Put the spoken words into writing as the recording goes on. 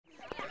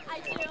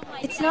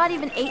It's not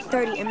even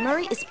 8:30 and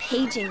Murray is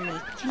paging me.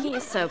 He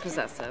is so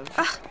possessive.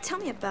 Tell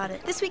me about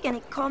it. This weekend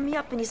he called me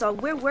up and he's all,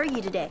 "Where were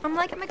you today?" I'm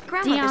like, "I'm at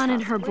grandmother's house." Dionne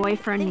and her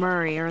boyfriend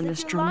Murray are in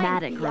this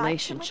dramatic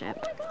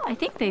relationship. I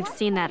think they've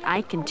seen that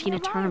Ike and Tina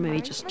Turner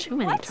movie just too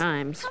many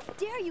times. How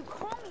dare you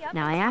call me up?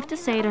 Now I have to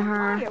say to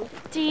her,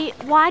 Dee,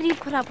 why do you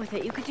put up with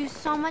it? You could do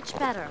so much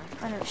better.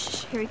 I know,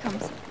 shh, here he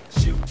comes.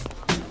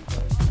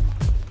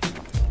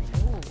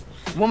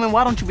 Woman,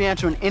 why don't you be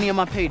answering any of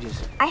my pages?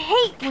 I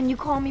hate when you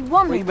call me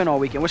woman. Where you been all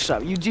weekend? What's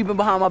up? You jeeping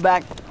behind my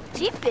back?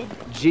 Jeepin.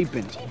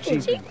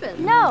 Jeepin.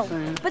 No,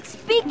 but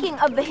speaking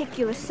of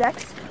vehicular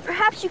sex,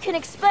 perhaps you can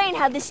explain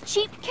how this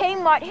cheap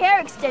Kmart hair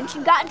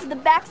extension got into the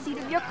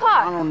backseat of your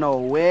car. I don't know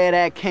where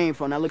that came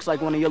from. That looks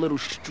like one of your little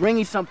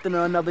stringy something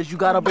or another's you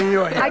got up in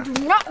your hair. I do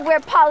not wear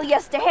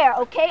polyester hair,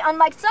 okay?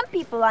 Unlike some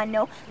people I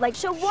know, like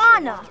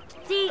Shawana.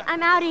 Dee,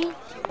 I'm outie.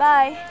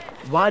 Bye.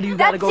 Why do you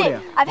gotta go there?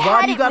 I've Why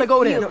had do you it gotta with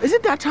go you. there? Is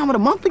it that time of the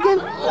month again?